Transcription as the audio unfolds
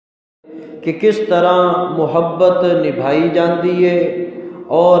کہ کس طرح محبت نبھائی جاندی ہے،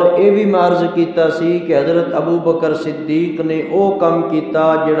 اور یہ بھی میں عرض کیتا سی کہ حضرت ابو بکر صدیق نے او کم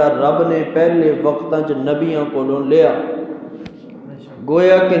کیتا جڑا رب نے پہلے وقتاں چ نبیاں کولوں لیا،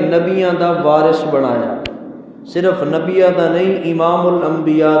 گویا کہ نبیاں دا وارث بنایا، صرف نبیاں دا نہیں امام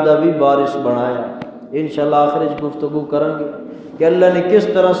الانبیاء دا بھی وارث بنایا۔ انشاءاللہ آخر اس گفتگو کریں گے کہ اللہ نے کس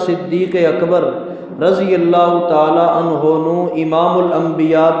طرح صدیق اکبر رضی اللہ تعالی عنہ نو امام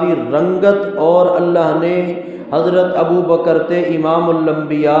الانبیاء دی رنگت، اور اللہ نے حضرت ابو بکر تے امام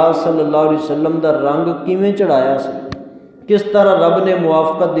الانبیاء صلی اللہ علیہ وسلم دا رنگ کیویں چڑھایا سی، کس طرح رب نے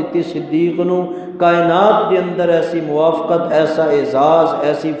موافقت دیتی صدیق نو۔ کائنات دے اندر ایسی موافقت، ایسا اعزاز،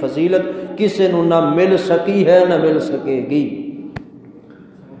 ایسی فضیلت کسی نو نہ مل سکی ہے نہ مل سکے گی۔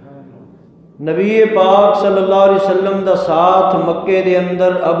 نبی پاک صلی اللہ علیہ وسلم دا ساتھ مکے دے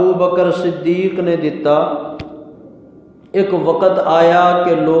اندر ابو بکر صدیق نے دیتا۔ ایک وقت آیا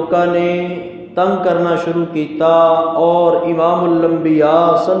کہ لوکاں نے تنگ کرنا شروع کیتا، اور امام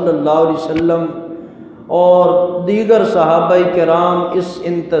الانبیاء صلی اللہ علیہ وسلم اور دیگر صحابہ کرام اس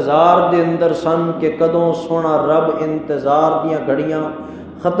انتظار دے اندر سن کہ کدوں سونا رب انتظار دیاں گھڑیاں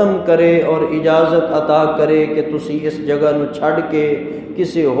ختم کرے اور اجازت عطا کرے کہ تسی اس جگہ نو چھڑ کے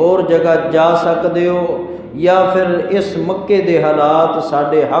کسی اور جگہ جا سکدے ہو، یا پھر اس مکے دے حالات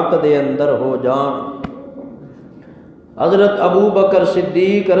ساڈے حق دے اندر ہو جان۔ حضرت ابو بکر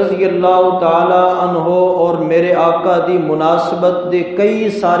صدیق رضی اللہ تعالی عنہ اور میرے آقا دی مناسبت دے کئی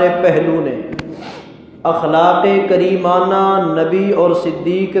سارے پہلو نے، اخلاق کریمانہ نبی اور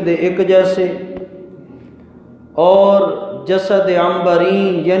صدیق دے ایک جیسے، اور جسد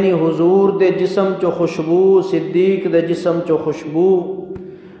عنبرین یعنی حضور دے جسم چو خوشبو، صدیق دے جسم چو خوشبو۔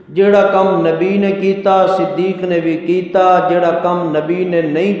 جڑا کم نبی نے کیتا صدیق نے بھی کیتا، جڑا کم نبی نے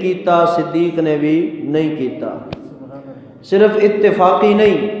نہیں کیتا صدیق نے بھی نہیں کیتا۔ صرف اتفاقی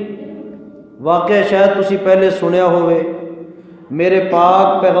نہیں، واقعہ شاید تسی پہلے سنیا ہوئے، میرے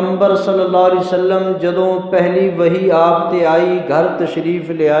پاک پیغمبر صلی اللہ علیہ وسلم جدوں پہلی وحی آپ تے آئی، گھر تشریف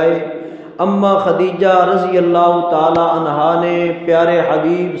لے آئے، اما خدیجہ رضی اللہ تعالی عنہا نے پیارے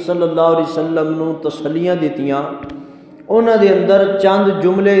حبیب صلی اللہ علیہ وسلم نو تسلیاں دیتیاں۔ انہاں دے اندر چند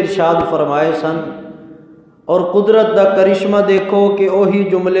جملے ارشاد فرمائے سن، اور قدرت دا کرشمہ دیکھو کہ وہی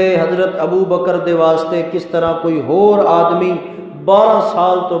جملے حضرت ابو بکر دے واسطے کس طرح کوئی اور آدمی 12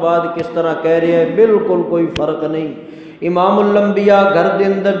 سال تو بعد کس طرح کہہ رہے ہیں، بالکل کوئی فرق نہیں۔ امام الانبیاء گھر دے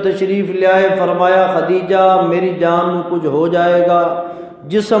اندر تشریف لے آئے، فرمایا خدیجہ میری جان نو کچھ ہو جائے گا،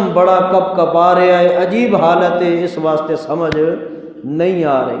 جسم بڑا کپ کپا رہا ہے، عجیب حالت ہے، اس واسطے سمجھ نہیں آ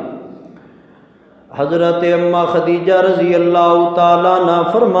رہی۔ حضرت اماں خدیجہ رضی اللہ تعالیٰ عنہ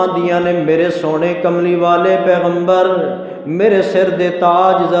فرماندیاں نے میرے سونے کملی والے پیغمبر، میرے سر دے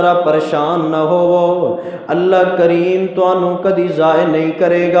تاج ذرا پریشان نہ ہو، اللہ کریم تانوں کدی ضائع نہیں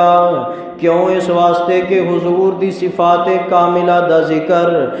کرے گا۔ کیوں؟ اس واسطے کہ حضور دی صفات کاملہ دا ذکر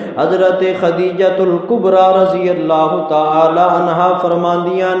حضرت خدیجۃ الکبریٰ رضی اللہ تعالی عنہا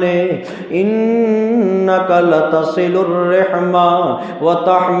فرماندیاں نے، انک لتصل الرحم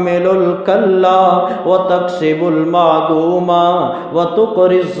وتحمل الکلا وتکسب المعدوم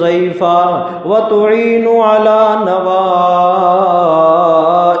وتقری الضیف وتعین علی نوائب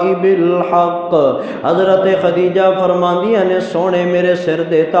الحق۔ حضرت خدیجہ فرماندیاں نے سونے میرے سر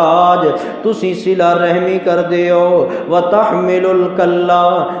دے تاج، تسی صلہ رحمی کر دیو، وتحمل الکلا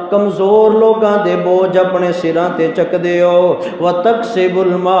کمزور لوگاں دے بوجھ اپنے سراں تے چک دیو، وتکسب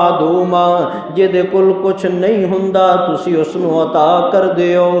المعدوم جدے کل کچھ نہیں ہوندا تسی اس نو عطا کر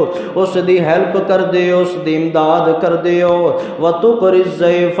دیو، اس دی ہیلپ کر دیو، اس دی امداد کر دیو، وتقری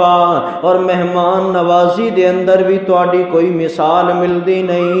الضیف اور مہمان نوازی دے اندر بھی تہاڈی کوئی مثال ملدی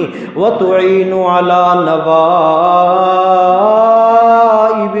نہیں، وتعین علی نوائب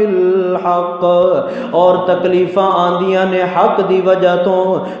الحق اور تکلیفاں آندیاں نے حق دی وجہ تو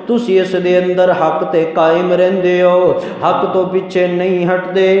تسی اس دے اندر حق تے قائم رہندے ہو، حق تو پیچھے نہیں ہٹ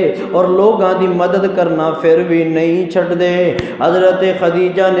دے اور لوگاں دی مدد کرنا پھر بھی نہیں چھٹ دے۔ حضرت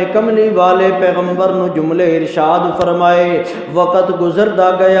خدیجہ نے کملی والے پیغمبر نو جملے ارشاد فرمائے، وقت گزردا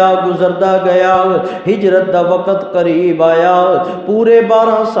گیا، ہجرت دا وقت قریب آیا، پورے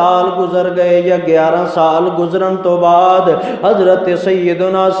 12 سال گزر گئے یا 11 سال گزرن تو بعد حضرت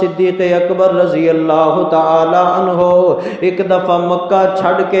سیدنا صدیق اکبر رضی اللہ تعالی عنہ ایک دفعہ مکہ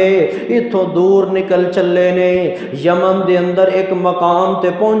چھڑ کے اتھوں دور نکل چلے نے، یمن دے اندر ایک مقام تے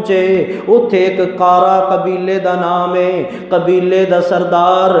پہنچے، اتھے ایک قارا قبیلے دا نام ہے، قبیلے دا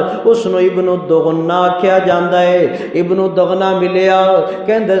سردار اس نو ابن دغنا کیا جاندا ہے۔ ابن دغنا ملیا،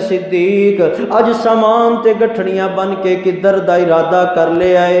 کہندا صدیق اج سامان تے گٹھڑیاں بن کے کدھر دا ارادہ کر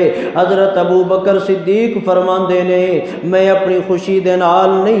لے آئے؟ حضرت ابو بکر صدیق فرماندے نے میں اپنی خوشی دے نال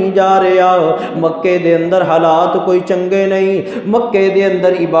نہیں جا رہا، رہا، مکے دے اندر حالات کوئی چنگے نہیں، مکے دے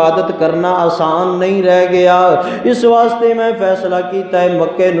اندر عبادت کرنا آسان نہیں رہ گیا، اس واسطے میں فیصلہ کیتا ہے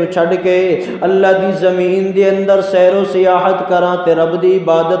مکے نو چھڑ کے اللہ دی زمین دے اندر سیر و سیاحت کراں تے رب دی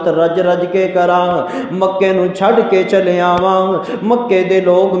عبادت رج رج کے کراں، مکے نو چھڑ کے چلے آواں، مکے دے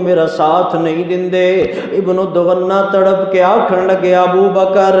لوگ میرا ساتھ نہیں دیندے۔ ابن دغنہ تڑپ کے آکھن لگے ابو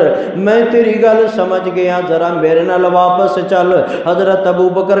بکر میں تیری گل سمجھ گیا، ذرا میرے نال واپس چل۔ حضرت ابو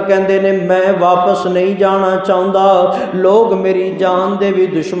بکر کہندے نے میں واپس نہیں جانا چاہندا، لوگ میری جان دے بھی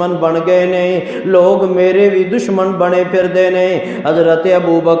دشمن بن گئے نے، لوگ میرے بھی دشمن بنے پھر دے نے۔ حضرت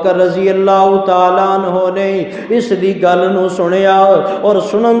ابو بکر رضی اللہ تعالیٰ عنہ نے اس دی گل نو سنیا اور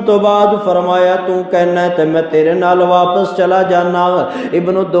سنن تو بعد فرمایا تو کہنا ہے تے میں تیرے نال واپس چلا جانا۔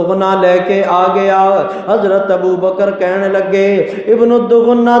 ابن دغنہ لے کے آ گیا، حضرت ابو بکر کہنے لگے ابن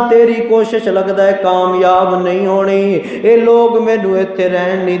دغنہ تیری کوشش لگتا ہے کامیاب نہیں ہونی، اے لوگ مینوں ایتھے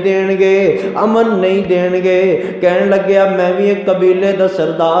رہن نہیں دین گے، امن نہیں دین گے۔ کہنے لگیا میں بھی ایک قبیلے دا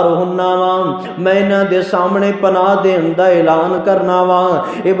سردار ہوننا واں، میں انہاں دے سامنے پناہ دین دا اعلان کرنا واں۔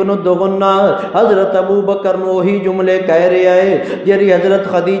 ابن دغنہ حضرت ابو بکر نو وہی جملے کہہ رہا ہے جڑی حضرت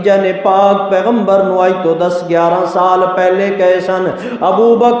خدیجہ نے پاک پیغمبر نو آج تو 10-11 سال پہلے کہے سن، ابو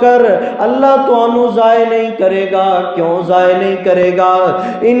بکر اللہ تانوں ضائع نہیں کرے گا۔ کیوں ضائع نہیں کرے گا؟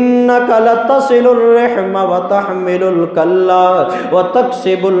 انک لتصل الرحم وتحمل الکلا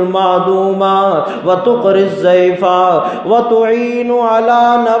وتکسب المعدوم وتقری الضیف وتعین علی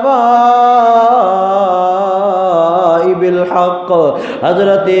نوائب الحق۔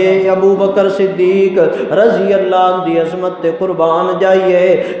 حضرت ابو بکر صدیق رضی اللہ عنہ دی عظمت تے قربان جائیے،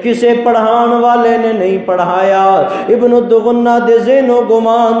 کسے پڑھان والے نے نہیں پڑھایا، ابن دغنہ دے ذہن و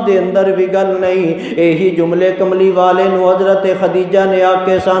گمان دے اندر بھی گل نہیں، یہی جملے کملی والے نو حضرت خدیجہ نے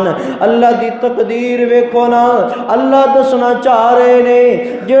آکے سن۔ اللہ دی تقدیر ویکھو نا، اللہ دسنا چاہ رہے نے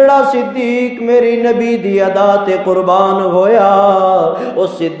جیڑا صدیق میری نبی دی ادا تے قربان ہویا، اس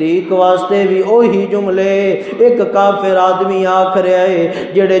صدیق واسطے بھی وہی جملے ایک کافر آدمی آکھ رہا ہے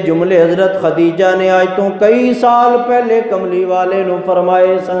جڑے جملے حضرت خدیجہ نے آج تو کئی سال پہلے کملی والے نو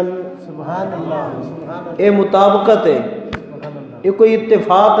فرمائے سن۔ سبحان اللہ، اے مطابقت ہے، یہ کوئی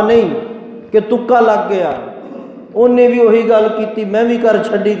اتفاق نہیں کہ تکا لگ گیا، انہیں بھی وہی گل کیتی میں بھی کر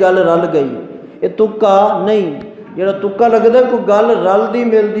چھڈی گل رل گئی، یہ تکا نہیں۔ جڑا تکا لگتا ہے کوئی گل رلدی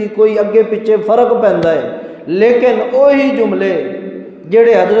ملدی کوئی اگے پیچھے فرق پیندا ہے، لیکن وہی جملے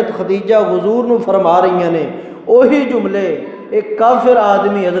جڑے حضرت خدیجہ حضور نو فرما رہی نے وہی جملے ایک کافر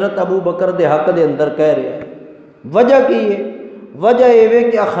آدمی حضرت ابو بکر دے حق دے اندر کہہ رہا ہے۔ وجہ کی ہے؟ وجہ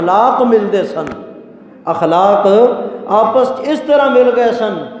یہ کہ اخلاق ملتے سن، اخلاق آپس اس طرح مل گئے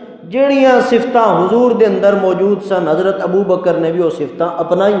سن جڑیاں صفتاں حضور دے اندر موجود سن، حضرت ابو بکر نے بھی وہ صفتاں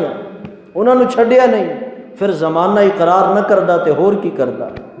اپنائیاں، انہوں نے چھڈیا نہیں۔ پھر زمانہ اقرار نہ کردا تے ہور کی کردا،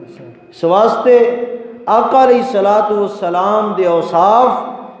 اس واسطے آقا علیہ الصلوۃ والسلام دے اوصاف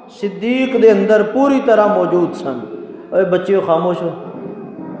صدیق دے اندر پوری طرح موجود سن۔ اے بچیو خاموش ہو۔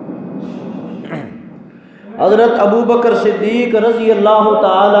 حضرت ابو بکر صدیق رضی اللہ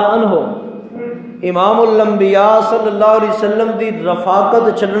تعالی عنہ امام الانبیاء صلی اللہ علیہ وسلم دی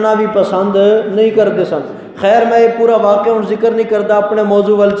رفاقت چھڑنا بھی پسند نہیں کرتے سن۔ خیر میں یہ پورا واقعہ ذکر نہیں کرتا، اپنے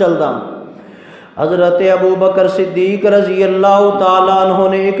موضوع وال چلدا۔ حضرت ابو بکر صدیق رضی اللہ تعالیٰ عنہ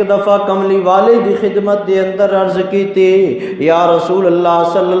نے ایک دفعہ کملی والے دی خدمت دے اندر عرض کی تھی، یا رسول اللہ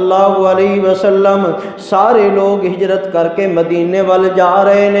صلی اللہ علیہ وسلم سارے لوگ ہجرت کر کے مدینے وال جا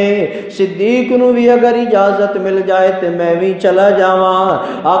رہے نے، صدیق نو بھی اگر اجازت مل جائے تو میں بھی چلا جاواں۔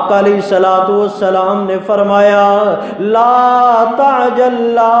 آقا علیہ الصلوۃ والسلام نے فرمایا لا تعجل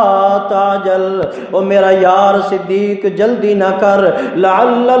لا تعجل، او میرا یار صدیق جلدی نہ کر،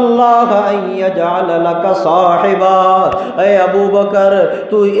 لعل اللہ ان یجعل لک صاحبا۔ اے ابو بکر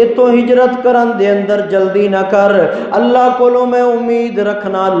تو اتو ہجرت کرن دے اندر جلدی نہ کر، اللہ کولو میں امید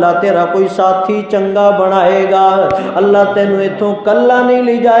رکھنا اللہ تیرا کوئی ساتھی چنگا بنائے گا، اللہ تینو اتو کلا نہیں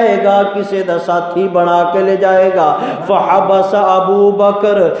لے جائے گا، کسے دا ساتھی بنا کے لے جائے گا۔ فحبس ابو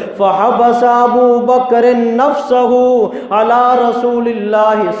بکر نفسہ علی رسول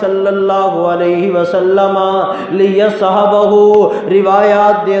اللہ صلی اللہ علیہ وسلم لیصحبہ۔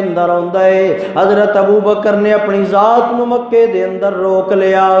 روایات دے اندر آندا ہے حضرت ابو بکر نے اپنی ذات نو مکے دے اندر روک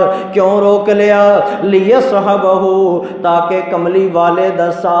لیا۔ کیوں روک لیا؟ لیصحبہ، تاکہ کملی والے دا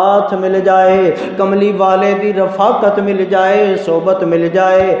ساتھ مل جائے، کملی والے دی رفاقت مل جائے، صحبت مل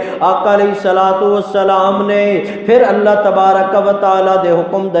جائے۔ آقا علیہ الصلوۃ والسلام نے پھر اللہ تبارک و تعالی دے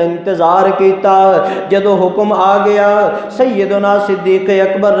حکم دا انتظار کیتا۔ جدو حکم آ گیا سیدنا صدیق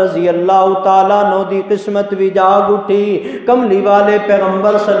اکبر رضی اللہ تعالیٰ عنہ دی قسمت بھی جاگ اٹھی، کملی والے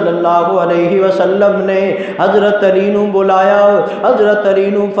پیغمبر صلی اللہ علیہ وسلم نے حضرت علی نو بلایا، حضرت علی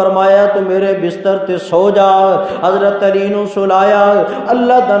نو فرمایا تو میرے بستر تے سو جا۔ حضرت علی نو سلایا،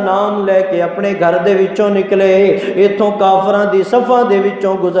 اللہ دا نام لے کے اپنے گھر دے وچوں نکلے، ایتھوں کافراں دی صفاں دے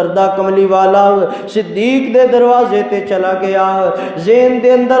وچوں گزردا کملی والا صدیق دے دروازے تے چلا گیا۔ ذہن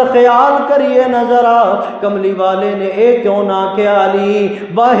دے اندر خیال کریے نظر آ، کملی والے نے اے کیوں نہ کہ علی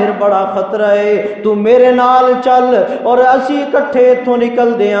باہر بڑا خطرہ ہے، تو میرے نال چل اور اسی اکٹھے اتھوں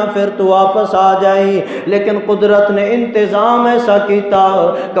نکل دیاں، پھر تو واپس آ جائیں۔ لیکن قدرت نے انتظام ایسا کیتا،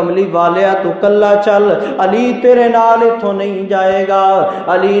 کملی والیا تو کلا چل، علی تیرے نال اتھوں نہیں جائے گا،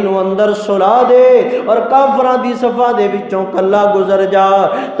 علی نو اندر سلا دے اور کافراں دی صفا دے وچوں کلا گزر جا،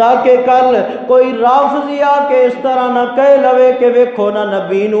 تاکہ کل کوئی رافضی آ کے اس طرح نہ کہہ لوے کہ ویکھو نہ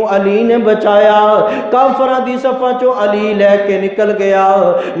نبی نو علی نے بچایا۔ کافراں دی صفا چوں علی لے کے نکل گیا،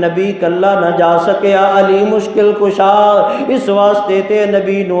 نبی کلا نہ جا سکیا، علی مشکل کشا، اس واسطے تے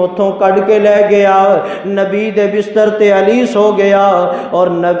نبی نو اتھوں کڈ کے لے گیا۔ نبی دے بستر تے علی سو گیا اور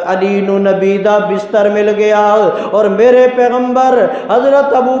علی نو نبی دا بستر مل گیا، اور میرے پیغمبر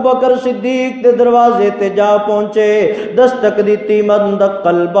حضرت ابو بکر صدیق دے دروازے تے جا پہنچے، دستک دیتی من دق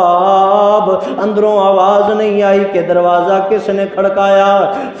الباب، اندروں آواز نہیں آئی کہ دروازہ کس نے کھڑکایا،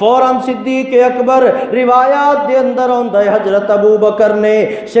 فوراً صدیق اکبر روایات دے اندر ہوندا ہے حضرت ابو بکر نے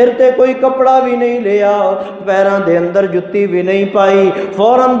سر تے کوئی کپڑا بھی نہیں لیا، پیراں دے اندر جتی بھی نہیں پائی،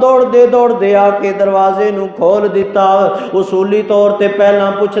 فوراً دوڑ دے آ کے دروازے نو کھول دیتا۔ اصولی طور تے پہلا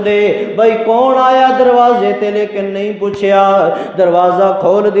پوچھ دے بھائی کون آیا دروازے تے، لیکن نہیں پوچھیا، دروازہ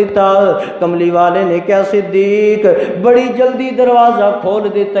کھول دیتا۔ کملی والے نے کیا صدیق بڑی جلدی دروازہ کھول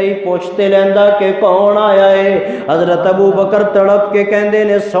دیتا ہی پوچھتے لیندا کہ کون آیا ہے۔ حضرت ابو بکر تڑپ کے کہندے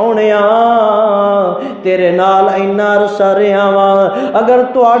نے سونیا تیرے نال اینا عرصہ رہا واں، اگر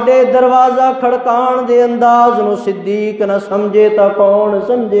تواڈے دروازہ کھڑکان دے انداز نو صدیق نہ سمجھے تا کون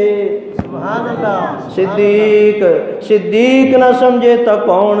سمجھے؟ سبحان اللہ۔ صدیق نہ سمجھے تا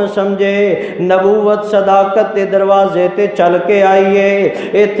کون سمجھے؟ نبوت صداقت دے دروازے تے چل کے آئیے۔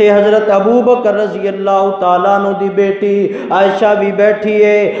 ایتھے حضرت ابو بکر رضی اللہ تعالیٰ عنہ دی بیٹی عائشہ بھی بیٹھی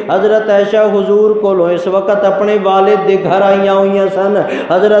ہے۔ حضرت عائشہ حضور کولوں اس وقت اپنے والد دے گھر آئیاں ہوئیاں سن،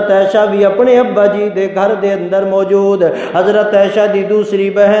 حضرت عائشہ بھی اپنے ابا جی دے گھر دے اندر موجود، حضرت عائشہ دی دوسری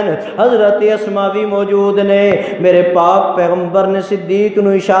بہن حضرت اسماء بھی موجود نے۔ میرے پاک پیغمبر نے صدیق نو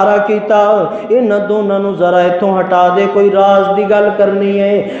اشارہ کیتا انہاں دونوں نو ذرا ایتھوں ہٹا دے، کوئی راز دی گل کرنی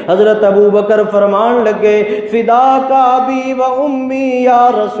ہے۔ حضرت ابو بکر فرمان لگے فداک ابی و امی یا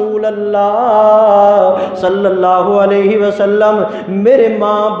رسول اللہ صلی اللہ علیہ وسلم، میرے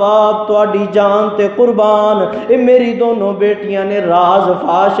ماں باپ تواڈی جان تے قربان، اے میری دونوں بیٹیاں نے راز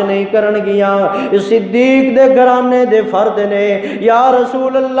فاش نہیں کرن گیاں، صدیق دے گھرانے دے فرد نے، یا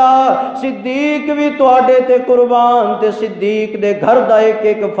رسول اللہ صدیق بھی تواڈے تے قربان تے صدیق دے گھر دا ایک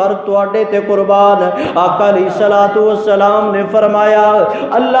ایک فرد تواڈے تے قربان۔ آقا علیہ الصلوۃ والسلام نے فرمایا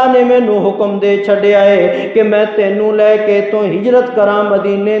اللہ نے مینوں حکم دے چھڈیا ہے کہ میں تینوں لے کے تو ہجرت کراں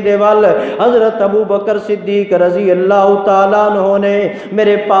مدینے دے ول۔ حضرت ابو بکر صدیق رضی اللہ تعالیٰ عنہ نے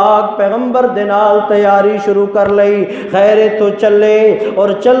میرے پاک پیغمبر دے نال تیاری شروع کر لئی، خیر تو چلے، اور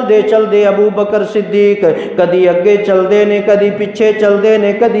چل دے ابو بکر صدیق کدی اگے چل دے نے، کدی پیچھے چل دے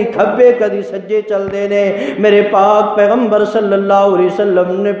نے، کدی کھبے کدی سجے چل دے نے۔ میرے پاک پیغمبر صلی اللہ علیہ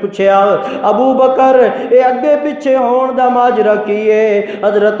وسلم نے پوچھا ابو بکر اے اگے پیچھے ہون دا ماجرا کی ہے؟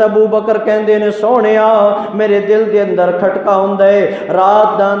 حضرت ابو بکر کہندے نے سونیا میرے دل دے اندر کھٹکا ہوندا ہے،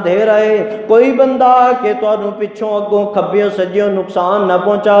 رات دا اندھیرا ہے، کوئی بندہ آ کے تانوں پچھوں اگوں کھبیوں سجیوں نقصان نہ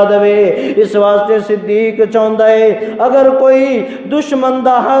پہنچا دے، اس واسطے صدیق چاہندا ہے اگر کوئی دشمن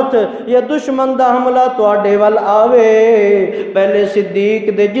دا ہاتھ یا دشمن دا حملہ تواڈے ول آوے پہلے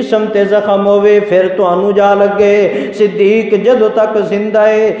صدیق دے جسم تے زخم ہوے پھر تانوں جا لگے، صدیق جدوں تک زندہ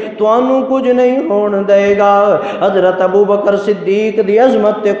ہے تانوں کچھ نہیں ہون دے گا۔ حضرت ابو بکر صدیق دی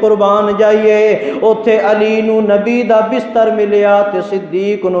عظمت تے قربان جائیے، اوتھے علی نو نبی دا بستر ملیا تے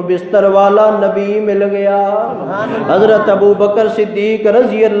صدیق نو بستر والا نبی مل گیا۔ حضرت ابو بکر صدیق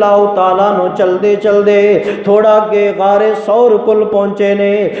رضی اللہ تعالیٰ نو چل دے تھوڑا کے غار سور کل پہنچے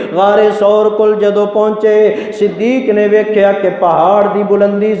نے۔ غار سور کل جدو پہنچے صدیق نے ویکھیا کہ پہاڑ دی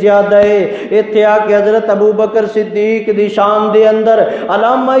بلندی زیادہ ہے، ایتھے آ کے حضرت ابو بکر صدیق دی شان دے اندر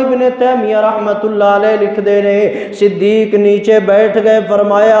علامہ ابن تیمیہ رحمت اللہ علیہ لکھ دے نے، صدیق نیچے بیٹھ گئے،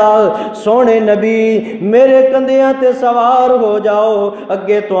 فرمایا سونے نبی میرے کندھیاں تے سوار ہو جاؤ،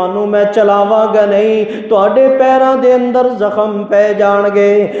 اگے تانوں میں چلاواں گا نہیں، تواڈے پیراں دے اندر زخم پے جان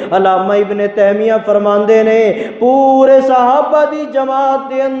گے۔ علامہ ابن تیمیہ فرماندے نے پورے صحابہ دی جماعت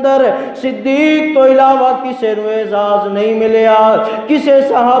دے اندر صدیق تو علاوہ کسے نو اعزاز نہیں ملیا، کسے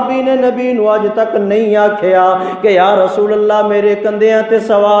صحابی نے نبی نو اج تک نہیں آکھیا کہ یا رسول اللہ میرے کندھیاں تے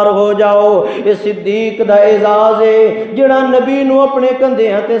سوار سوار ہو جاؤ. یہ صدیق دا اعزاز ہے جڑا نبی نو اپنے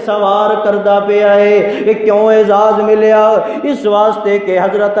کندھیاں تے سوار کردا پیا ہے. یہ کیوں اعزاز ملیا؟ اس واسطے کہ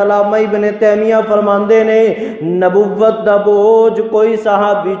حضرت علامہ ابن تیمیہ فرماندے نے نبوت دا بوجھ کوئی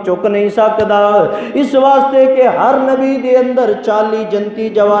صحابی چک نہیں سکدا. اس واسطے کہ ہر نبی دے اندر 40 جنتی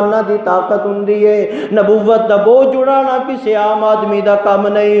جواناں دی طاقت ہوندی ہے. نبوت دا بوجھ اڑانا کسی عام آدمی دا کام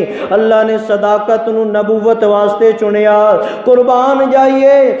نہیں. اللہ نے صداقت نو نبوت واسطے چنیا. قربان جائیے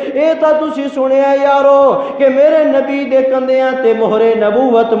اے تا تسی سنیا یارو کہ میرے نبی دے کندیاں تے مہر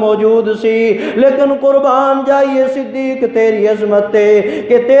نبوت موجود سی، لیکن قربان جائیے صدیق تیری عظمت تے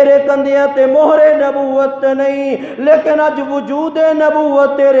کہ تیرے کندیاں تے مہر نبوت نہیں، لیکن اج وجود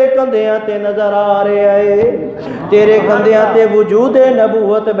نبوت تیرے کندیاں تے نظر آ رہا ہے. تیرے کندیاں تے وجود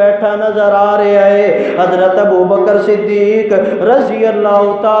نبوت بیٹھا نظر آ رہا ہے. حضرت ابو بکر صدیق رضی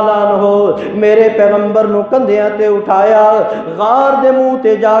اللہ تعالیٰ عنہ میرے پیغمبر نو کندیاں تے اٹھایا، غار دے منہ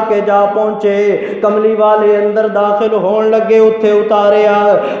تے جا کے جا پہنچے. کملی والے اندر داخل ہون لگے، اتھے اتاریا.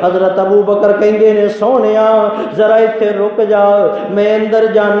 حضرت ابو بکر کہندے نے سونیا ذرا اتھے رک جا، میں اندر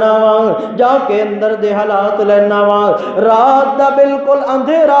جانا وا، جا کے اندر دے حالات لینا وا. رات دا بالکل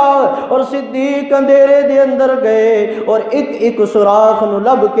اندھیرا اور صدیق اندھیرے دے اندر گئے اور ایک ایک سوراخ نو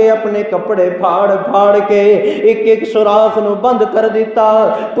لب کے اپنے کپڑے پھاڑ پھاڑ کے ایک ایک سوراخ نو بند کر دیتا.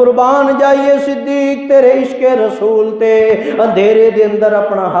 قربان جائیے صدیق تیرے عشق رسول تے اندھیرے دے اندر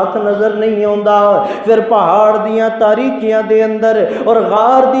اپنا ہاتھ نظر نہیں آندا. پھر پہاڑ دیاں تاریکیاں دے اندر اور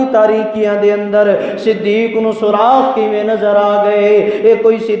غار دی تاریکیاں دے اندر صدیق نو سوراخ کیویں نظر آ گئے. اے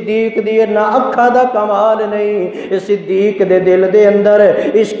کوئی صدیق دی نہ اکھا دا کمال نہیں، اے صدیق دے دل دے اندر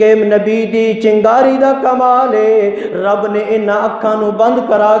عشق نبی دی چنگاری دا کمال ہے. رب نے انہاں اکھاں نو بند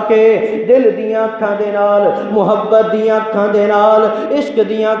کرا کے دل دیاں اکھاں دے نال، محبت دیاں اکھاں دے نال، عشق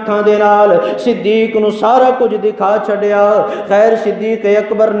دیاں اکھاں دے نال صدیق نو سارا کچھ دکھا چھڈیا. خیر صدیق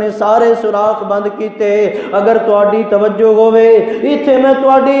اکبر نے سارے سوراخ بند کیتے. اگر تواڈی توجہ ہوے ایتھے میں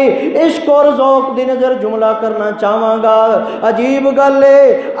تواڈی عشق اور ذوق دی نظر جملہ کرنا چاہواں گا. عجیب گل ہے،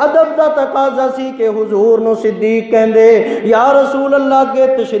 ادب دا تقاضا سی کہ حضور نو صدیق کہندے یا رسول اللہ کے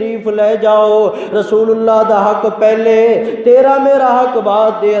تشریف لے جاؤ. رسول اللہ دا حق پہلے، تیرا میرا حق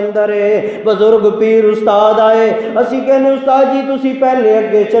بعد دے اندر ہے. بزرگ پیر استاد آئے، اسی کہنے استاد جی تسی پہلے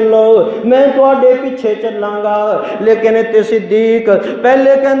اگے چلو، میں تواڈے پیچھے چلاں گا. لیکن اتے صدیق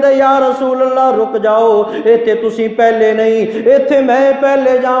پہلے کہندے یا رسول اللہ رک جاؤ، اتے تسی پہلے نہیں، اتے میں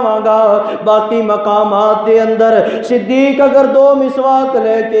پہلے جاواں گا. باقی مقامات دے اندر صدیق اگر 2 مسواک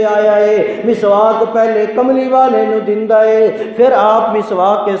لے کے آیا ہے، مسواک پہلے کملی والے نو دیندا ہے، پھر آپ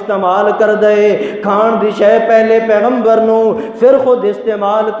مسواک استعمال کر دے. کھان دی شے پہلے پیغمبر نو پھر خود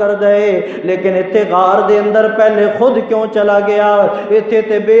استعمال کر دے. لیکن اتنے غار دے اندر پہلے خود کیوں چلا گیا؟ اتنے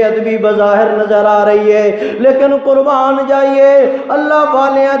تے بے ادبی بظاہر نظر آ رہی ہے، لیکن قربان جائیے اللہ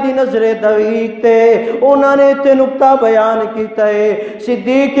والیاں دی نظر دقیق تے انہوں نے اتنے نقطہ بیان کیتا ہے.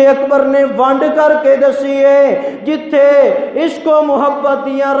 صدیق اکبر نے ونڈ کر کے دسی ہے جتھے عشق و محبت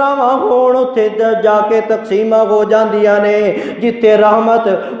دیاں راواں ہون اتھے جا کے تقسیمہ ہو جاندیاں نے. جتھے رحمت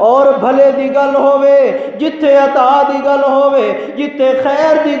اور بھلے دی گل ہووے، جتھے عطا دی گل ہووے، جتھے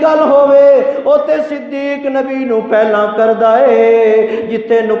خیر دی گل ہووے اوتے صدیق نبی نو پہلا کردا ہے.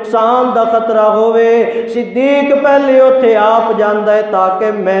 جتھے نقصان دا خطرہ ہووے صدیق پہلے اوتھے آپ جاندا ہے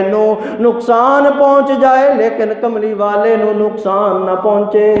تاکہ مینوں نقصان پہنچ جائے لیکن کملی والے نو نقصان نہ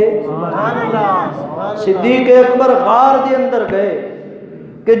پہنچے. سبحان اللہ. صدیق اکبر غار دے اندر گئے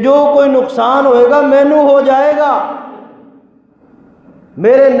کہ جو کوئی نقصان ہوئے گا مینوں ہو جائے گا،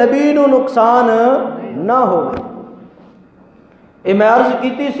 میرے نبی نو نقصان نہ ہو. اے میں عرض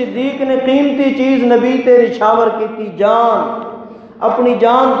کیتی صدیق نے قیمتی چیز نبی تے نشاور کیتی، جان. اپنی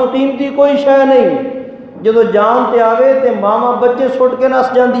جان تو قیمتی کوئی شے نہیں. جدو جان تے آوے تے ماما بچے سٹ کے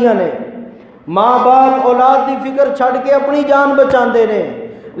نس جاندیاں نے، ماں باپ اولاد دی فکر چھڑ کے اپنی جان بچاندے نے.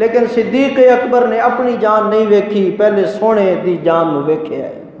 لیکن صدیق اکبر نے اپنی جان نہیں ویکھی، پہلے سونے دی جان نو ویکھیا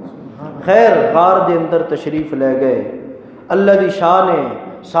ہے. خیر غار دے اندر تشریف لے گئے. اللہ دی شاہ نے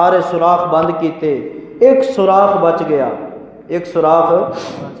سارے سوراخ بند کیتے، ایک سوراخ بچ گیا، ایک سوراخ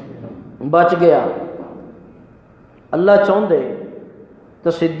بچ گیا. اللہ چاہندے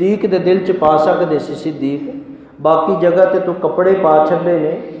تو صدیق دے دل چ پا سکدے سی صدیق باقی جگہ تے تو کپڑے پا چھڈے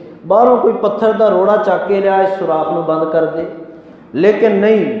نے، باہروں کوئی پتھر دا روڑا چک کے لیا اس سوراخ نو بند کر دے. لیکن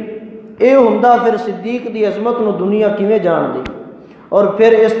نہیں، اے ہوندا پھر صدیق دی عظمت نو دنیا کیویں جان دی. اور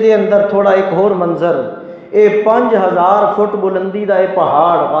پھر اس دے اندر تھوڑا ایک اور منظر، اے 5000 فٹ بلندی دا اے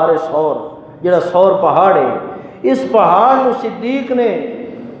پہاڑ غار سور، جڑا سور پہاڑ ہے، اس پہاڑ نو صدیق نے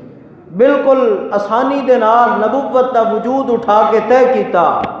بالکل آسانی دے نال نبوت دا وجود اٹھا کے طے کیتا.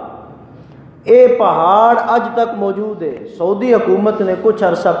 اے پہاڑ اج تک موجود ہے. سعودی حکومت نے کچھ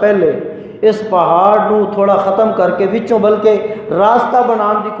عرصہ پہلے اس پہاڑ نو تھوڑا ختم کر کے وچوں بلکہ راستہ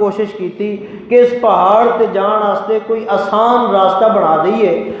بنان دی کوشش کی تھی کہ اس پہاڑ تے جان واسطے کوئی آسان راستہ بنا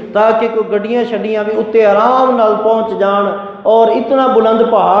دئیے تاکہ کوئی گڈیاں شڈیاں بھی اتنے آرام نال پہنچ جان. اور اتنا بلند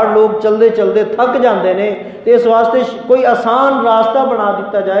پہاڑ لوگ چلدے چلدے تھک جاندے نے تے اس واسطے کوئی آسان راستہ بنا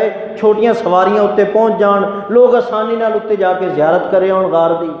دیتا جائے, چھوٹیاں سواریاں اتنے پہنچ جان, لوگ آسانی نال اتنے جا کے زیارت کرے آن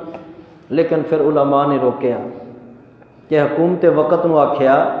غار دی. لیکن پھر علماء نے روکیا کہ حکومت وقت نو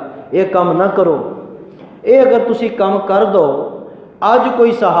آکھیا یہ کام نہ کرو. اے اگر تسی کام کر دو, اج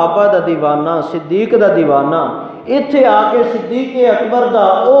کوئی صحابہ دا دیوانہ صدیق دا دیوانہ ایتھے آ کے صدیق اکبر دا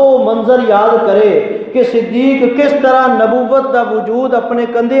او منظر یاد کرے کہ صدیق کس طرح نبوت دا وجود اپنے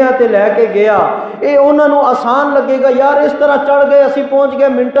کندھیاں تے لے کے گیا, اے انہاں نو آسان لگے گا یار اس طرح چڑھ گئے اسی پہنچ گئے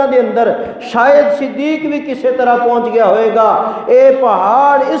منٹاں دے اندر, شاید صدیق بھی کسی طرح پہنچ گیا ہوئے گا. اے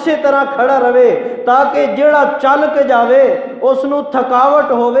پہاڑ اسی طرح کھڑا رہے تاکہ جڑا چل کے جاوے اس نو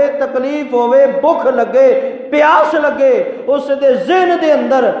تھکاوٹ ہوئے, تکلیف ہوئے, بھوک لگے, پیاس لگے, اس دے ذہن دے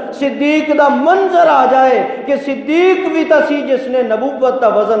اندر صدیق دا منظر آ جائے کہ صدیق بھی تسی جس نے نبوت دا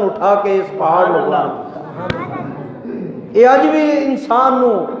وزن اٹھا کے اس پہاڑ میں بلا. یہ اج بھی انسان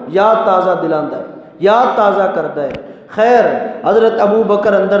نو یاد تازہ دلاندا ہے, یاد تازہ کرتا ہے. خیر حضرت ابو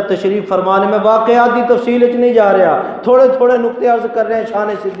بکر اندر تشریف فرمانے میں واقعات دی تفصیل اچ نہیں جا رہا, تھوڑے تھوڑے نقطے عرض کر رہے ہیں شان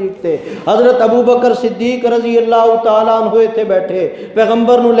صدیق تے. حضرت ابو بکر صدیق رضی اللہ تعالیٰ عنہ تھے بیٹھے,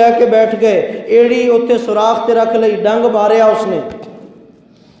 پیغمبر نو لے کے بیٹھ گئے, ایڑی اتنے سوراخ تے رکھ لئی, ڈنگ ماریا اس نے.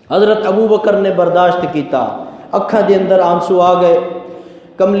 حضرت ابو بکر نے برداشت کیتا, اکھاں دے اندر آنسو آ گئے.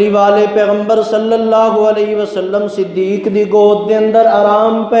 کملی والے پیغمبر صلی اللہ علیہ وسلم صدیق دی گود دے اندر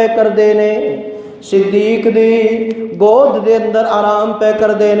آرام پہ کر دینے, صدیق دی گود دے اندر آرام پہ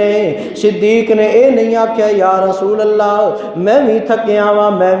کر دینے. صدیق نے اے نہیں آکھیا یا رسول اللہ میں بھی تھکیا وا,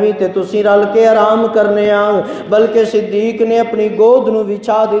 میں بھی تے تسی رل کے آرام کرنے آ, بلکہ صدیق نے اپنی گود نو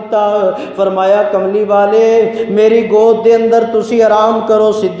بچھا دیتا. فرمایا کملی والے میری گود دے اندر تسی آرام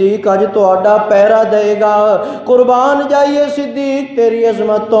کرو, صدیق اج تہاڈا پہرا دے گا. قربان جائیے صدیق تیری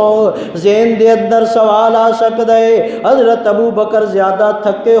عظمتوں. ذہن دے اندر سوال آ سکدا ہے, حضرت ابو بکر زیادہ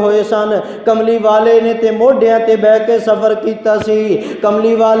تھکے ہوئے سن, کملی والے نے تے موڈیاں تے بہ کے سفر کیتا سی,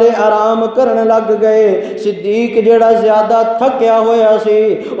 کملی والے آرام کرن لگ گئے. صدیق جڑا زیادہ تھکیا ہویا سی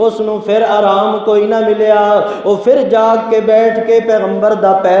اس نو پھر آرام کوئی نہ ملیا, وہ پھر جاگ کے بیٹھ کے پیغمبر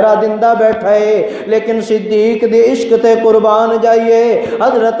دا پہرا دندا بیٹھا ہے. لیکن صدیق دے عشق تے قربان جائیے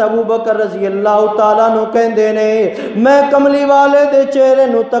حضرت ابو بکر رضی اللہ تعالیٰ نو کہندے نے میں کملی والے دے چہرے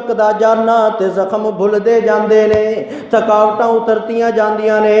نو تکدا جانا تے زخم بھل دے جاندے نے, تھکاوٹاں اترتیاں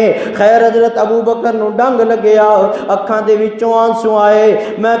جاندیاں نے. خیر حضرت ابو بکر نو ڈنگ لگیا, اکھاں دے وچوں آنسو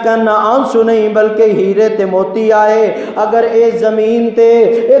آئے. میں کہنا آنسو نہیں بلکہ ہیرے تے موتی آئے. اگر اے زمین تے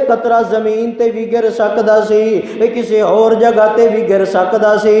اے قطرہ زمین تے بھی گر سکدا سی, اے کسی اور جگہ تے بھی گر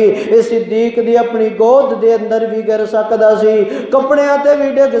سکدا سی, اے صدیق دی اپنی گود دے اندر بھی گر سکدا سی, کپڑیاں تے بھی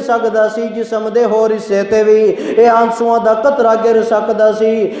ڈگ سکدا سی, جسم دے ہور حصے تے بھی اے آنسواں دا قطرہ گر سکدا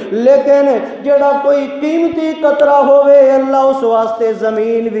سی. لیکن جڑا کوئی قیمتی قطرہ ہوئے اللہ اس واسطے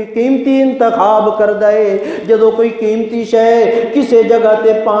زمین بھی قیمتی انتخاب کر دے. جدو کوئی قیمتی شے کسے جگہ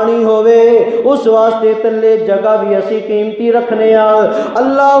تے پانی ہوئے اس واسطے تلے جگہ بھی اسی قیمتی رکھنے آ.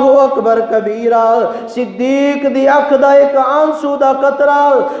 اللہ اکبر کبیرہ. صدیق دی اکھ دا ایک آنسو دا قطرہ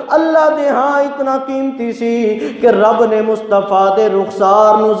اللہ دے ہاں اتنا قیمتی سی کہ رب نے مصطفیٰ دے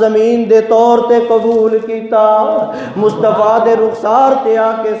رخسار نو زمین دے طور تے قبول کیتا. مصطفیٰ دے رخسار تے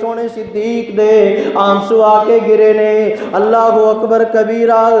آ کے سونے صدیق دے آنسو آ کے گرے نے. اللہ اکبر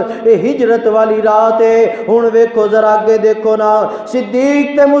کبیرہ. اے ہجرت والی رات ہے, ہن ویکھو ذرا اگے دیکھو نا,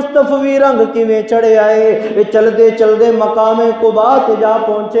 صدیق تے مصطفی رنگ کیویں چڑھے آئے. چلدے چلدے مقام قباء تے جا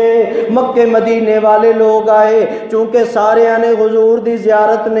پہنچے. مکے مدینے والے لوگ آئے, چونکہ سارے نے حضور دی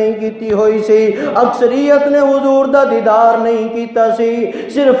زیارت نہیں کیتی ہوئی سی, اکثریت نے حضور دا دیدار نہیں کیتا سی,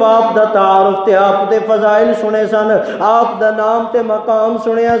 صرف آپ دا تعارف تے آپ دے فضائل سنے سن, آپ دا نام تے مقام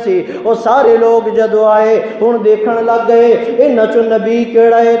سنیا سی. وہ سارے لوگ جدو آئے ہن دیکھن لگ گئے انہاں چوں نبی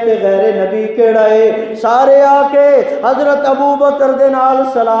کیڑا ہے تے غیر نبی کیڑا ہے. سارے آ کے حضرت ابو بکر دے نال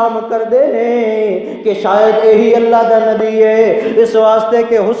سلام کر دے نے کہ شاید یہی اللہ دا نبی ہے. اس واسطے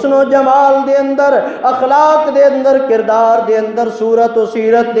کہ حسن و جمال دے اندر, اخلاق دے اندر, کردار دے اندر, صورت و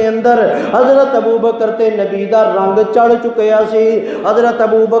سیرت دے اندر حضرت ابو بکر تے نبی دا رنگ چڑھ چکیا سی. حضرت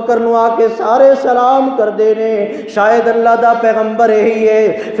ابو بکر نو آ کے سارے سلام کر دے نے شاید اللہ دا پیغمبر یہی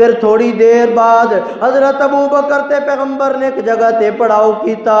ہے. پھر تھوڑی دیر بعد حضرت ابو بکر تے پیغمبر نے ایک جگہ تے پڑاؤ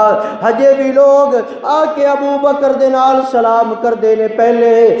کیتا. ہجے بھی لوگ آ کے ابو بکر دے نال سلام کر دینے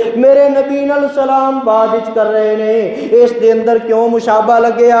پہلے میرے نبی نال سلام بعد وچ کر رہے نے. اس دے اندر کیوں مشابہ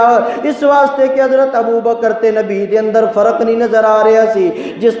لگیا؟ اس واسطے کہ حضرت ابو بکر تے نبی دے اندر فرق نہیں نظر آ رہا سی.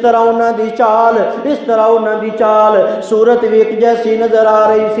 جس طرح انہاں دی چال اس طرح انہاں دی چال صورت بھی ایک جیسی نظر آ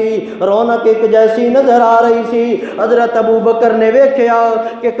رہی سی, رونق ایک جیسی نظر آ رہی سی. حضرت ابو بکر نے ویکھیا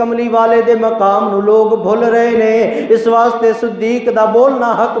کہ کملی والے دے مقام نو لوگ بھول رہے نے, اس واسطے صدیق دا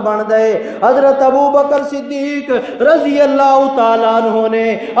بولنا حق بن دے. حضرت ابو بکر صدیق رضی اللہ تعالیٰ عنہ نے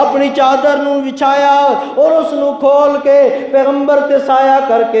اپنی چادر نو بچھایا اور اس نو کھول کے پیغمبر تے سایہ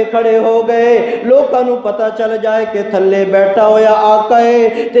کر کے کھڑے ہو گئے. لوکاں نو پتہ چل جائے کہ تھلے بیٹھا ہویا آقا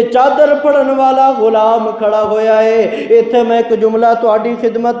ہے تے چادر پڑھن والا غلام کھڑا ہویا ہے. ایتھے میں ایک جملہ تہاڈی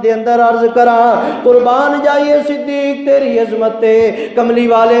خدمت دے اندر عرض کراں, قربان جائیے صدیق تیری عظمت تے. کملی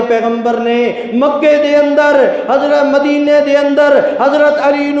والے پیغمبر نے مکے دے اندر حضرت مدینے دے اندر حضرت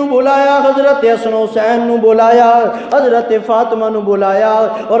علی نو بلایا, حضرت حسن حسین نو بلایا, حضرت فاطمہ نو بلایا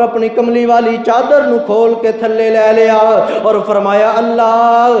اور اپنی کملی والی چادر نو کھول کے تھلے لے لیا اور فرمایا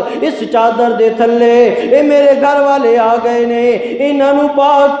اللہ اس چادر دے تھلے اے میرے گھر والے آ گئے نے, انہاں نو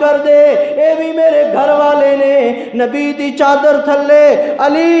پاک کر دے, اے بھی میرے گھر والے نے. نبی دی چادر تھلے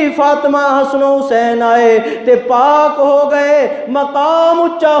علی فاطمہ حسن حسین آئے تے پاک ہو گئے, مقام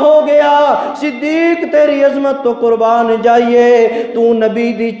اچا ہو گیا. صدیق تیری عظمت تو قربان جائیے, تو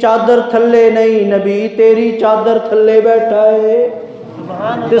نبی دی چادر تھلے نہیں, نبی تیری چادر تھلے بیٹھا ہے.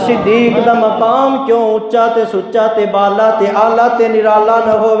 تے صدیق دا مقام کیوں اچا تے سچا تے بالا تے آلہ تے نرالا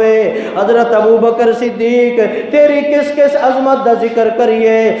نہ ہوئے؟ حضرت ابو بکر صدیق تیری کس کس عظمت دا ذکر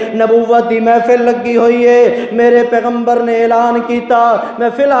کریے. نبوت دی محفل لگی ہوئی ہے, میرے پیغمبر نے اعلان کیتا, میں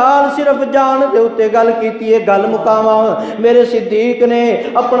فی الحال صرف جان دے اتے گل کیتی ہے, گل مکاواں. میرے صدیق نے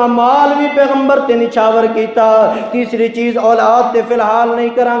اپنا مال بھی پیغمبر تے نچھاور کیتا. تیسری چیز اولاد تے فی الحال نہیں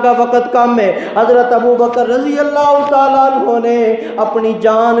کراں گا, وقت کم ہے. حضرت ابو بکر رضی اللہ تعالیٰ عنہ نے اپنی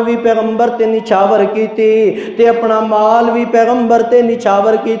جان بھی پیغمبر تے نچھاور کیتی تے اپنا مال بھی پیغمبر تے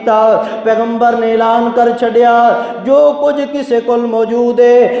نچھاور کیتا. پیغمبر نے اعلان کر چھڑیا جو کچھ کسے کل موجود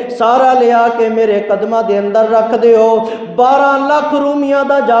ہے سارا لیا کے میرے قدمہ دے اندر رکھ دے ہو. 12 لاکھ رومیاں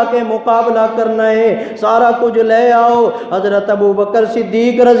دا جا کے مقابلہ کرنا ہے, سارا کچھ لے آؤ. حضرت ابو بکر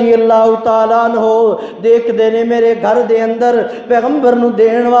صدیق رضی اللہ تعالیٰ عنہ دیکھ دینے میرے گھر دے اندر پیغمبر نو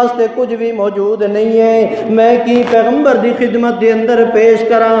دین واسطے کچھ بھی موجود نہیں ہے, میں کی پیغمبر دی خدمت دے اندر پیش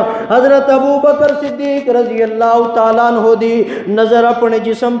کراں. حضرت ابو بکر صدیق رضی اللہ تعالیٰ عنہ دی نظر اپنے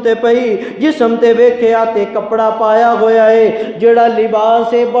جسم تے پئی, جسم تے ویکھیا تے کپڑا پایا ہویا ہے جڑا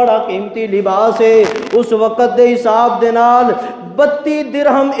لباس ہے بڑا قیمتی لباس ہے. اس وقت دے حساب دے نال 32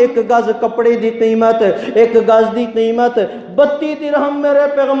 درہم ایک گز کپڑے دی قیمت, ایک گز دی قیمت 32 درہم میرے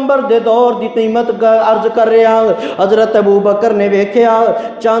پیغمبر دے دور دی قیمت عرض کر رہا. حضرت ابو بکر نے ویکھیا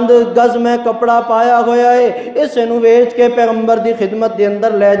چند گز میں کپڑا پایا ہویا ہے, اس نو ویچ کے پیغمبر دی خدمت دے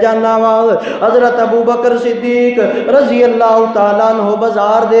اندر لے جانا وا. حضرت ابو بکر صدیق رضی اللہ تعالیٰ عنہ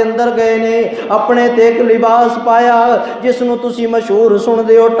بازار دے اندر گئے نے, اپنے تے ایک لباس پایا جس نو تسی مشہور سن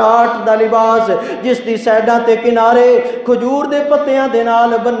دے ہو ٹاٹ دا لباس, جس دی سائڈاں تے کنارے کھجور دے پتیاں دے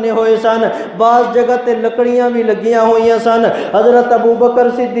نال بننے ہوئے سن, بعض جگہ تے لکڑیاں بھی لگیاں ہوئیاں سن. حضرت ابو بکر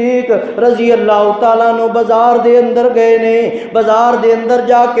صدیق رضی اللہ تعالیٰ عنہ بازار دے اندر گئے نے, بازار دے اندر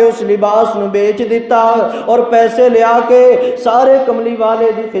جا کے اس لباس نو بیچ دیتا اور پیسے لیا کے سارے کملی والے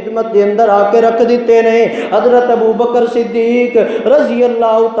دی خدمت دے اندر آ کے رکھ دیتے نے. حضرت ابو بکر صدیق رضی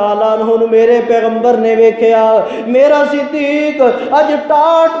اللہ تعالیٰ عنہ میرے پیغمبر نے ویکھیا میرا صدیق اج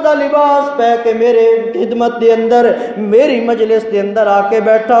ٹاٹ دا لباس پہ کے میرے خدمت دے اندر میری مجلس دے اندر آ کے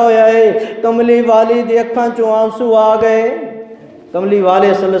بیٹھا ہویا ہے. کملی والی دی اکھاں چوں آنسو آ گئے, کملی والے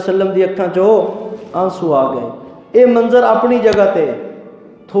صلی اللہ علیہ وسلم دی اکھاں چوں آنسو آ گئے. اے منظر اپنی جگہ تے.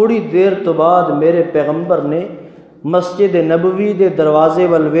 تھوڑی دیر تو بعد میرے پیغمبر نے مسجد نبوی دے دروازے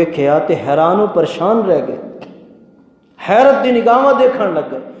ول ویکھیا تے حیران و پریشان رہ گئے, حیرت دی نگاہاں دیکھن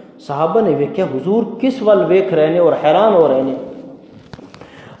لگ گئے. صحابہ نے ویکھیا حضور کس ول ویکھ رہے نے اور حیران ہو رہے نے.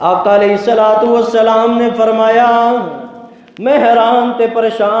 آقا علیہ الصلوۃ والسلام نے فرمایا میں حیران تے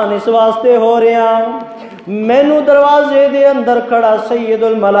پریشان اس واسطے ہو رہا, مینوں دروازے دے اندر کھڑا سید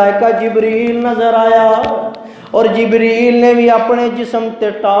الملائکہ جبریل نظر آیا اور جبریل نے بھی اپنے جسم تے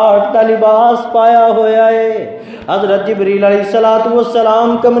ٹاٹ دا لباس پایا ہویا ہے. حضرت جبریل علیہ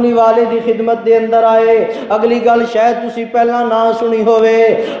السلام کملی والے دی خدمت دے اندر آئے. اگلی گل شاید تسی پہلا نہ سنی ہوئے.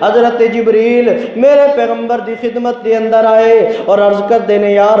 حضرت جبریل میرے پیغمبر دی خدمت دے اندر آئے اور عرض کر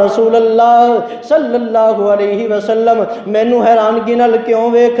دینے یا رسول اللہ صلی اللہ علیہ وسلم مینوں حیرانگی نال کیوں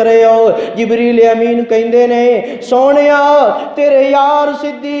ویکھ رہے ہو؟ جبریل امین کہندے نے سونیا تیرے یار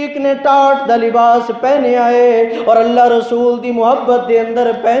صدیق نے ٹاٹ دا لباس پہنے آئے اور اللہ رسول دی محبت دے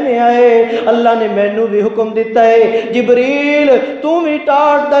اندر پہنے آئے اللہ نے مینوں بھی حکم دیتا ہے جبریل تو بھی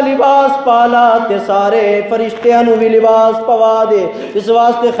ٹاٹ دا لباس پالا تے سارے فرشتیاں نو بھی لباس پوا دے اس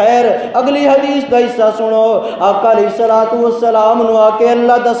واسطے خیر اگلی حدیث دا حصہ سنو آقا علیہ الصلوۃ والسلام نو آ کے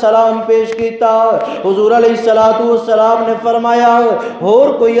اللہ دا سلام پیش کیتا حضور علیہ الصلوۃ والسلام نے فرمایا اور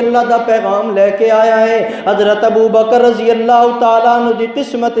کوئی اللہ دا پیغام لے کے آیا ہے حضرت ابو بکر رضی اللہ تعالیٰ عنہ دی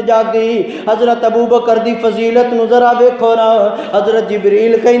قسمت جاگی حضرت ابو بکر دی فضیلت نو ذرا ویکھو نا حضرت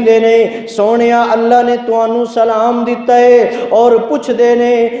جبریل کہندے نے سونیا اللہ نے تانوں سلام دیتا ہے اور پوچھ دے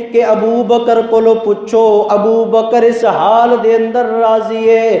نے کہ ابو بکر کولو پوچھو ابو بکر اس حال دے اندر راضی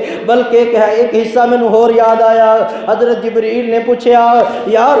ہے بلکہ ایک حصہ میں اور یاد آیا حضرت جبریل نے پوچھا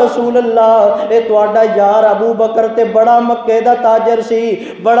یا رسول اللہ اے تواڈا یار ابو بکر تے بڑا مکے دا تاجر سی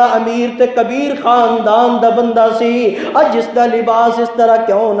بڑا امیر تے کبیر خاندان دا بندہ سی اج اس دا لباس اس طرح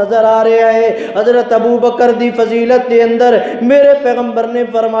کیوں نظر آ رہا ہے حضرت ابو بکر دی فضیلت دے اندر میرے پیغمبر نے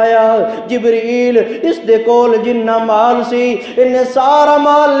فرمایا جبریل اس دے کول جنہ مال سی انہیں سارا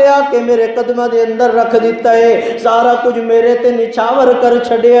مال لیا کے میرے قدمہ دے اندر رکھ دیتا ہے سارا کچھ میرے تے نچھاور کر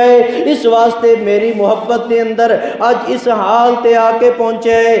چھڑیا ہے اس واسطے میری محبت دے اندر آج اس حال تے آ کے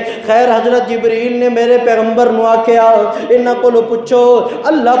پہنچے خیر حضرت جبریل نے میرے پیغمبر نو آکھیا انہاں کولو پوچھو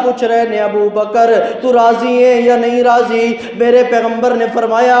اللہ پوچھ رہے نے ابو بکر تو راضی ہے یا نہیں راضی میرے پیغمبر نے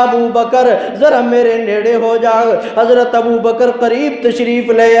فرمایا ابو بکر ذرا میرے نیڑے ہو جا حضرت ابو بکر قریب تشریف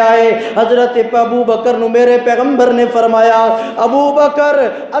لے آئے حضرت ابو بکر نو میرے پیغمبر نے فرمایا ابو بکر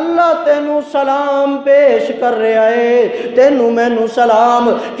اللہ تینو سلام پیش کر رہا ہے تینو مینو سلام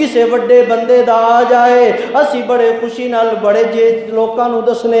کسے وڈے بندے دا آ جائے اسی بڑے خوشی نال بڑے جے لوکاں نو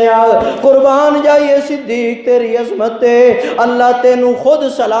دسنے آ قربان جائیے صدیق تیری عظمت اللہ تینو خود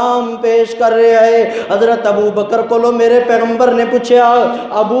سلام پیش کر رہا ہے حضرت ابو بکر کولو میرے پیغمبر نے پوچھا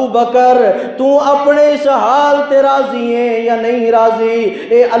ابو بکر تو اپنے اس حال تے راضی ہے یا نہیں راضی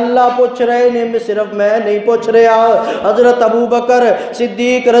اے اللہ پوچھ رہے نے صرف میں نہیں پوچھ رہا حضرت ابو بکر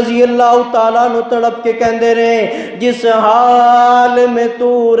صدیق رضی اللہ تعالیٰ نو تڑپ کے کہندے نے جس حال میں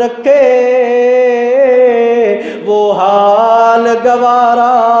تو رکھے وہ حال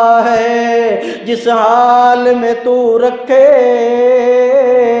گوارا ہے جس حال میں تو رکھے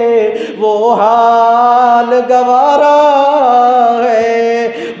وہ حال گوارا ہے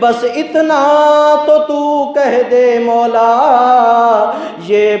بس اتنا تو کہہ دے مولا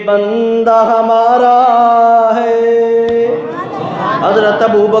یہ بندہ ہمارا ہے حضرت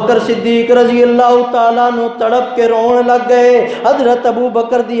ابو بکر صدیق رضی اللہ تعالیٰ نو تڑپ کے رون لگ گئے حضرت ابو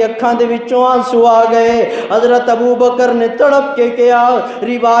بکر دی اکھاں دے وچوں آنسو آ گئے حضرت ابو بکر نے تڑپ کے کیا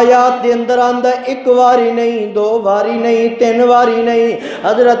روایات دے اندر آندا ایک واری نہیں دو واری نہیں تین واری نہیں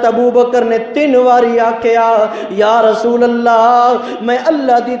حضرت ابو بکر نے 3 واری آکھیا یا رسول اللہ میں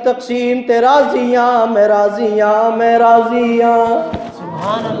اللہ دی تقسیم تے راضی ہاں میں راضی ہاں میں راضی ہاں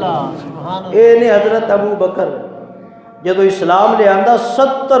سبحان اللہ سبحان اللہ اے نے حضرت ابو بکر جدو اسلام لے آندا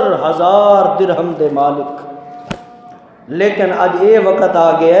 70,000 درہم دے مالک لیکن اج اے وقت آ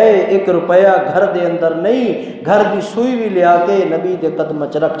گیا ہے 1 روپیہ گھر دے اندر نہیں گھر دی سوئی بھی لیا کے نبی دے قدم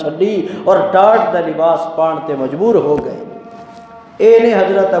چ رکھ چھڈی اور ٹاٹ دا لباس پان تے مجبور ہو گئے اے نے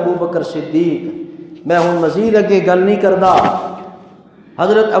حضرت ابو بکر صدیق میں ہوں مزید اگے گل نہیں کردا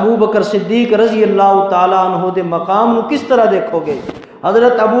حضرت ابو بکر صدیق رضی اللہ تعالیٰ عنہ دے مقام نو کس طرح دیکھو گے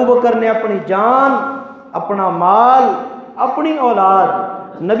حضرت ابو بکر نے اپنی جان اپنا مال اپنی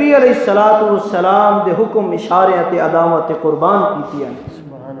اولاد نبی علیہ الصلوۃ والسلام دے حکم اشارے تے عدامت قربان کیتی ہیں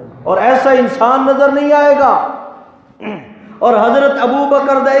اور ایسا انسان نظر نہیں آئے گا اور حضرت ابو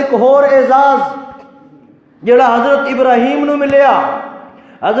بکر دا ایک اور اعزاز جڑا حضرت ابراہیم نو ملیا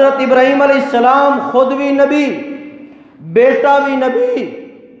حضرت ابراہیم علیہ السلام خود بھی نبی بیٹا بھی نبی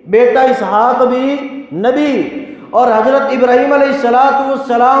بیٹا اسحاق بھی نبی اور حضرت ابراہیم علیہ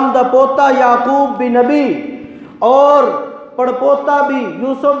السلام دا پوتا یعقوب بھی نبی اور پڑپوتا بھی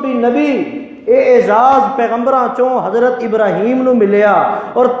یوسف بھی نبی اے اعزاز پیغمبراں چوں حضرت ابراہیم نو ملیا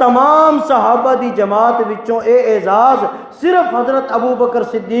اور تمام صحابہ دی جماعت وچوں اے اعزاز صرف حضرت ابو بکر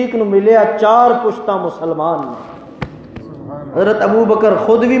صدیق نو ملیا 4 پشتہ مسلمان نے حضرت ابو بکر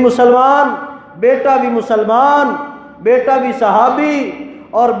خود بھی مسلمان بیٹا بھی مسلمان بیٹا بھی صحابی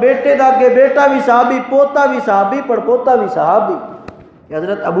اور بیٹے دا کے بیٹا بھی صحابی پوتا بھی صحابی پڑپوتا بھی صحابی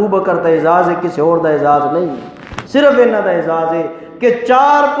حضرت ابو بکر دا اعزاز ہے کسی اور دا اعزاز نہیں صرف انہاں دا اعزاز ہے کہ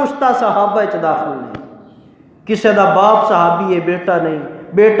 4 پشتہ صحابہ اچ داخل نہیں کسی دا باپ صحابی ہے بیٹا نہیں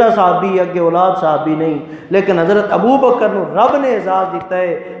بیٹا صحابی اگے اولاد صحابی نہیں لیکن حضرت ابو بکر نو رب نے اعزاز دیتا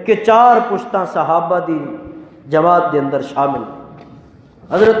ہے کہ 4 پشتہ صحابہ دی جماعت دے اندر شامل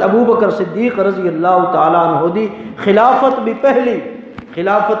حضرت ابو بکر صدیق رضی اللہ تعالیٰ عنہ دی خلافت بھی پہلی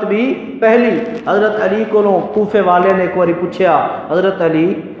خلافت بھی پہلی۔ حضرت علی کو کوفے والے نے ایک بار پوچھا حضرت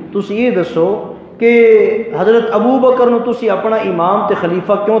علی تسی یہ دسو کہ حضرت ابو بکر نو تسی اپنا امام تے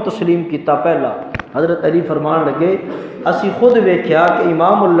خلیفہ کیوں تسلیم کیتا پہلا؟ حضرت علی فرمان لگے اسی خود ویکھیا کہ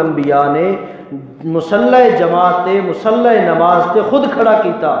امام الانبیاء نے مصلی جماعت تے مصلی نماز تے خود کھڑا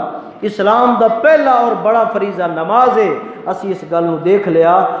کیتا۔ اسلام دا پہلا اور بڑا فریضہ نماز ہے۔ اسی اس گل نو دیکھ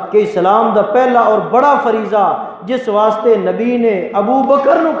لیا کہ اسلام دا پہلا اور بڑا فریضہ جس واسطے نبی نے ابو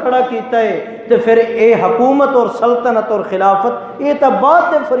بکر نو کھڑا کیتا ہے تے پھر اے حکومت اور سلطنت اور خلافت یہ تا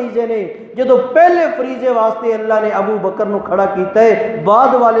بعد دے فریضے نے۔ جدو پہلے فریضے واسطے اللہ نے ابو بکر نو کھڑا کیتا ہے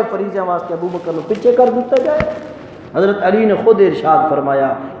بعد والے فریضے واسطے ابو بکر نو پیچھے کر دیتا جائے۔ حضرت علی نے خود ارشاد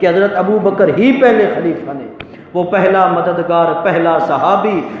فرمایا کہ حضرت ابو بکر ہی پہلے خلیفہ نے، وہ پہلا مددگار، پہلا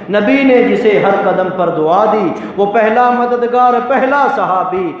صحابی، نبی نے جسے ہر قدم پر دعا دی، وہ پہلا مددگار، پہلا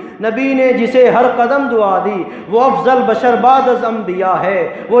صحابی، نبی نے جسے ہر قدم دعا دی، وہ افضل بشر بعد از انبیاء ہے،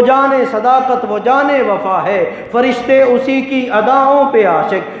 وہ جانے صداقت، وہ جانے وفا ہے، فرشتے اسی کی اداؤں پہ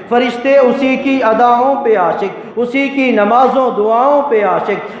عاشق، فرشتے اسی کی اداؤں پہ عاشق، اسی کی نمازوں دعاؤں پہ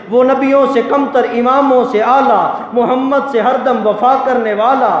عاشق، وہ نبیوں سے کمتر اماموں سے اعلیٰ، محمد سے ہر دم وفا کرنے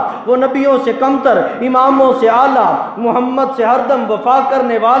والا، وہ نبیوں سے کمتر اماموں سے اعلیٰ، محمد سے ہر دم وفا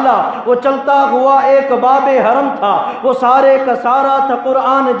کرنے والا، وہ چلتا ہوا ایک باب حرم تھا، وہ سارے کا سارا تھا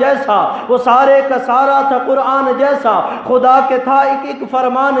قرآن جیسا، وہ سارے کا سارا تھا قرآن جیسا، خدا کے تھا ایک ایک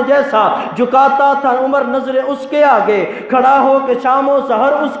فرمان جیسا، جھکاتا تھا عمر نظر اس کے آگے، کھڑا ہو کے شام و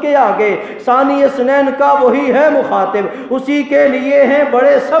سحر اس کے آگے، ثانی اسنین کا وہی ہے مخاطب، اسی کے لیے ہیں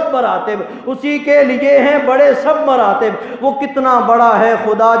بڑے سب مراتب، اسی کے لیے ہیں بڑے سب مراتب، وہ کتنا بڑا ہے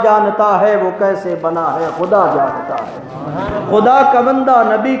خدا جانتا ہے، وہ کیسے بنا ہے خدا جانتا ہے۔ خدا کا بندہ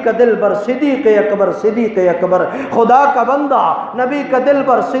نبی کا دل بر صدیق اکبر، صدیق اکبر، خدا کا بندہ نبی کا دل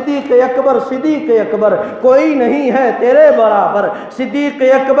بر صدیق اکبر، صدیق اکبر، کوئی نہیں ہے تیرے برابر، صدیق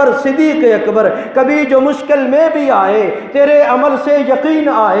اکبر، صدیق اکبر، کبھی جو مشکل میں بھی آئے تیرے عمل سے یقین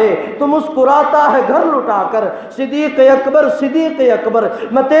آئے تو مسکراتا ہے گھر لٹا کر، صدیق اکبر، صدیق اکبر،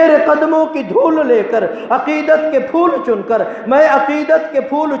 میں تیرے قدموں کی دھول لے کر عقیدت کے پھول چن کر، میں عقیدت کے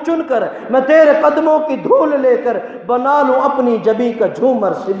پھول چن کر، میں تیرے قدموں کی دھول لے کر بنا لوں اپنی جبی کا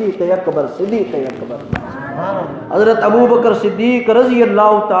جھومر، صدیق اکبر، صدیق اکبر۔ حضرت ابو بکر صدیق رضی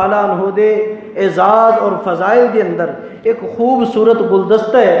اللہ تعالیٰ عنہ دے اعزاز اور فضائل دے اندر ایک خوبصورت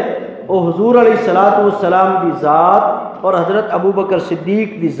گلدستہ ہے، وہ حضور علیہ السلام دی ذات اور حضرت ابو بکر صدیق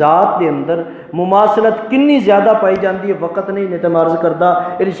دی ذات دے اندر مماثلت کنی زیادہ پائی جاندی ہے، وقت نہیں تو میں عرض کردہ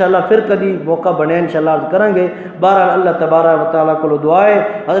انشاءاللہ پھر کدی موقع بنے انشاءاللہ عرض کریں گے۔ بہرحال اللہ تبارک و تعالیٰ کو دعائے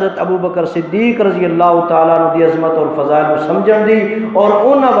حضرت ابو بکر صدیق رضی اللہ تعالیٰ عنہ دی عظمت اور فضائل کو سمجھن دی اور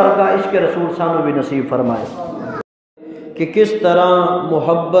انہاں ورگا عشق رسول سانو بھی نصیب فرمائے کہ کس طرح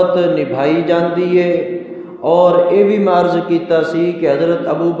محبت نبھائی جاندی ہے۔ اور یہ بھی میں عرض کیتا سی کہ حضرت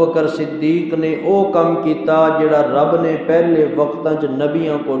ابو بکر صدیق نے او کم کیتا جڑا رب نے پہلے وقتاں چ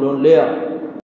نبیاں کولوں لیا۔